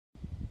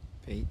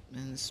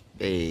Batemans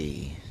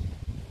Bay.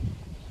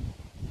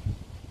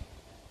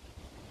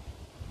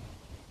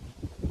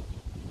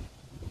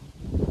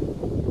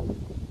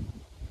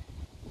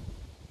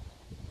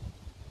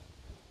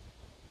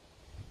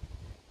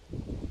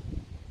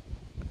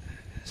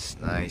 It's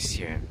nice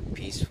here and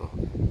peaceful.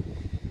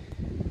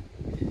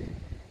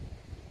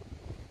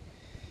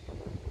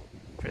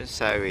 Prince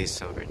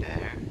Highway's over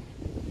there.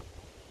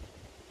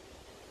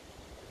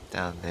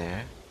 Down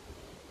there.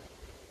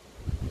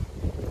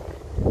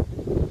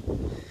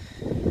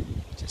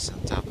 Just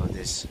on top of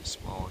this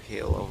small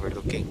hill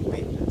overlooking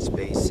Batemans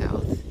Bay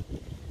South.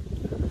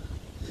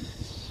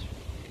 It's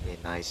really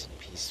nice and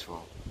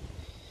peaceful.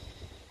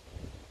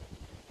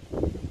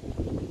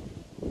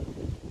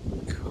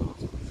 Cool.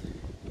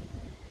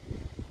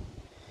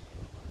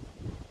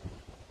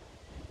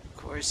 Of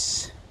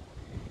course,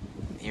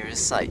 near a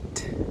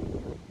site.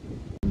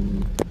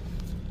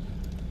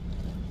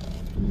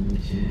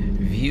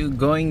 View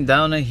going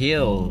down a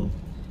hill.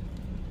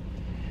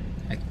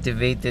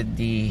 Activated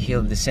the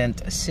hill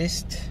descent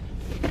assist.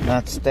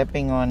 Not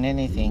stepping on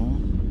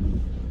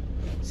anything.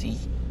 See?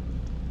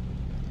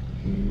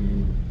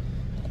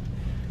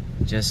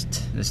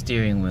 Just the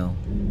steering wheel.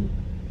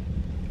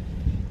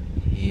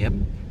 Yep.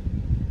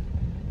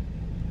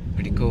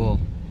 Pretty cool.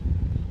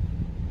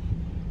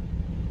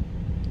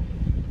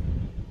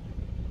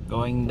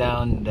 Going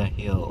down the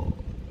hill.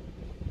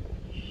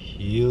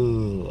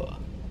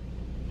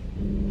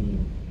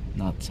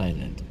 Not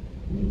silent.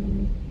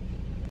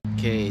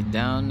 Okay,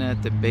 down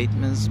at the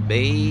Batemans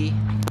Bay,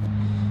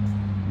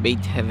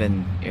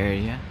 Batehaven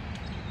area.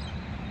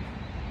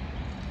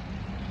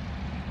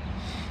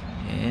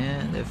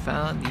 And I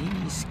found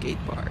the skate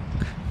park.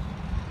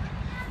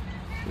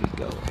 Here we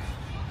go.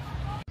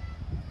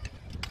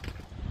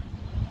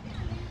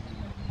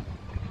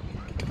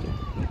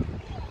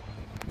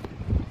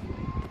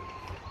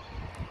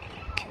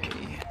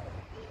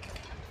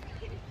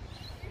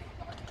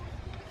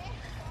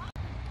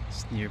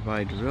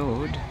 Nearby the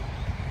road.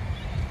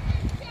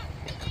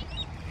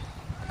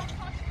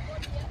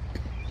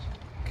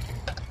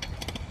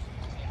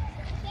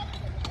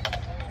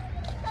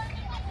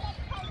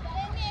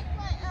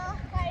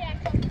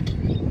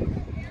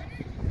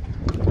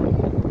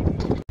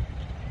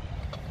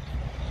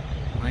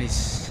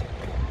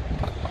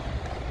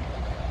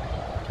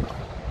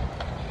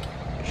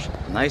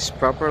 Nice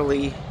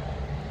properly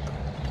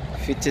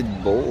fitted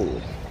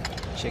bowl.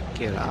 Check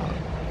it out.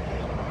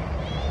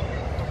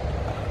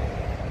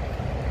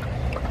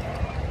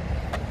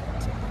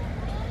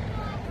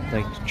 I'd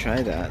like to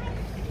try that.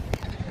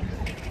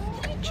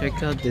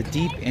 Check out the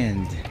deep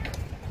end.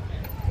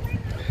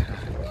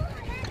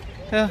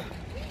 Yeah,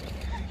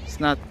 it's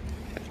not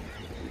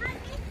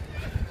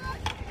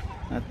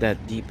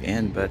that deep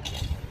end, but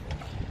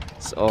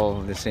it's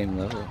all the same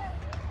level.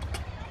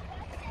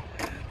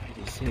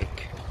 Pretty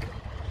sick.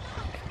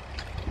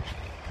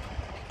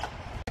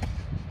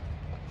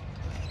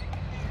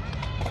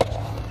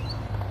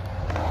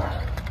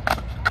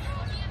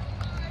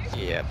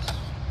 Yep.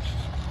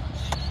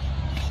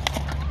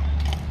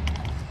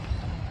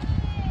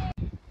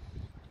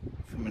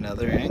 From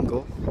another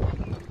angle.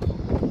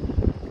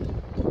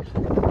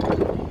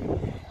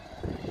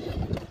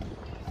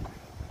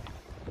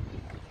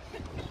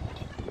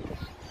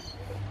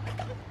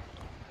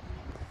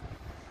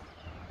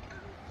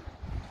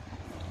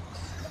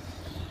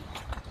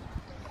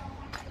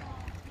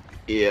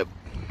 Yep.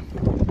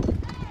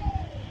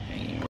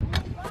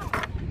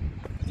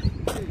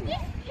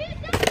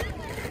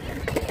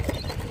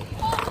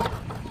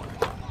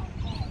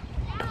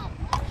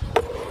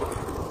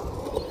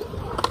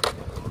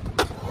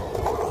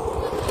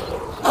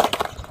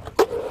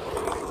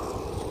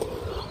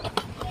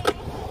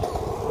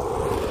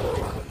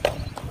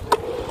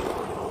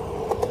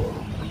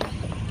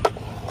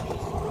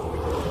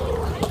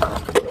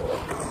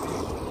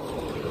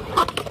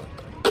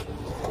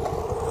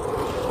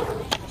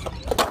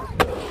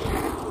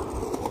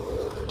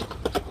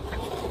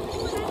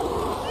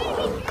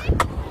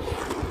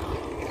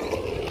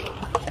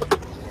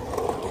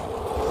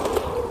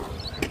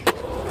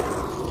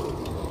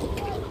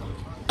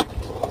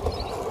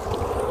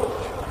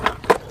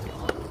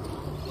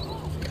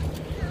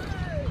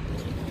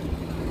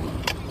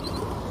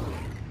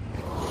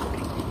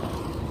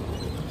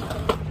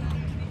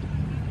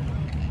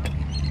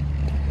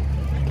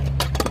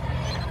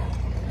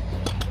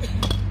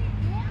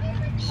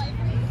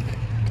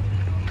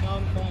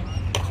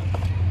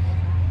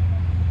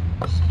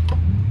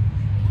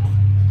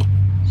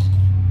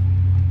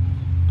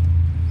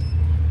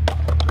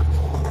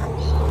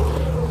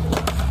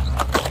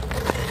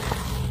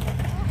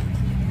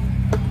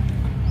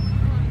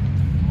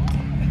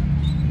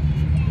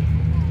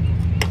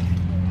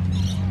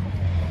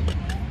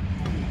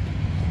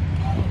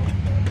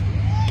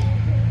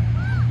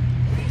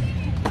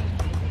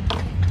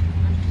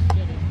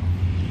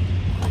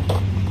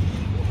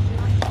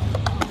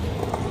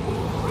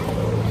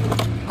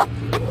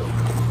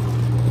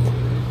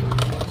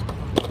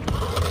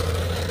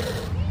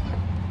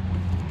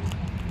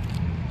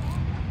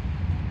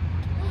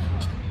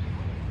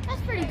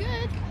 That's pretty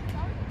good.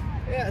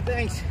 Yeah,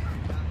 thanks.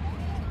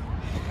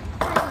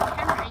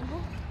 Camera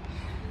angle.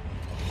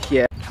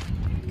 Yeah.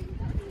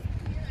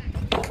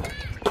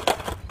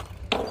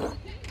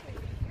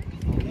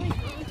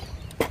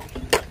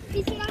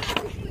 He said I have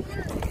to clear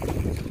it.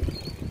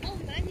 Oh,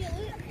 man, you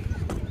look.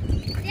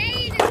 They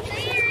need to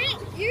clear it.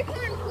 You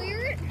can't clear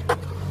it.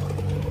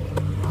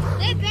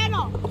 They're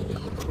better.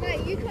 No,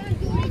 you can't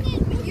do it.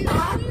 We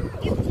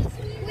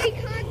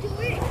can't do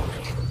it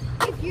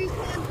if you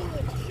can't do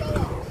it. Show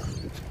us.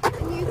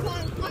 And you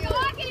can't clear it. I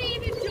can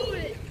even do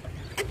it.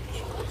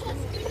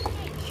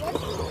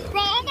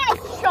 Bro, I'm gonna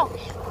show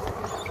you.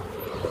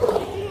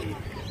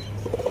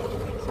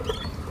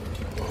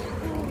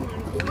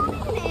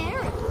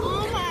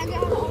 Oh my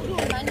god, I'll do a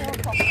manual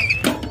properly.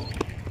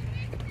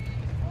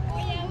 Oh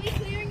yeah, are we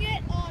clearing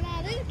it? Oh no,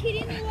 there's a kid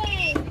in the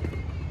way.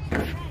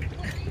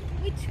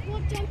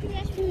 What jump do we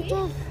have to clear?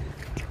 What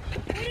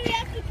do we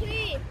have to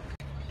clear?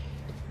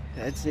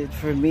 That's it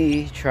for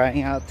me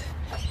trying out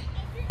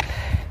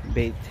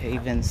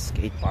Batehaven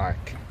skate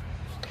park.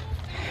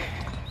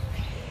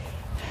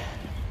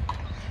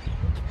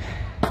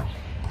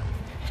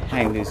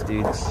 Hang loose,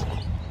 dudes.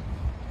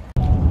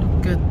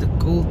 Look at the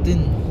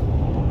golden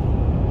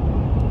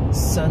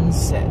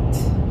sunset.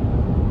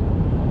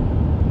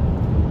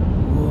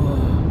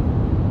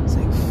 Whoa, it's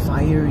like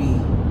fiery.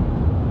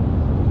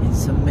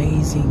 It's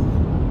amazing.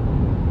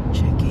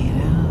 Check it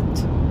out.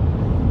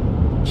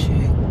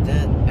 Check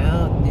that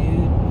out,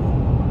 dude.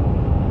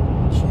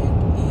 Check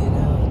it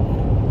out.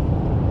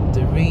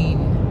 The rain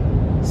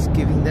is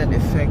giving that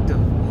effect of,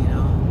 you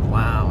know,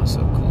 wow, so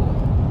cool.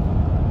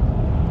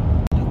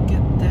 Look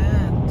at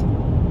that.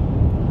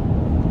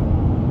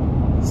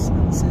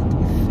 Sunset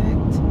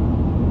effect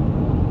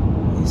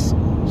is so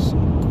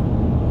cool.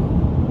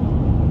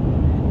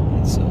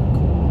 It's so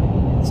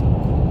cool. It's so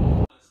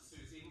cool.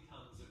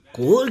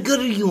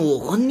 골가루요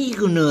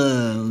언니구나.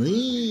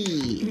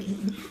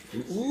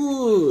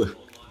 오,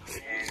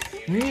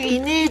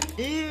 이네.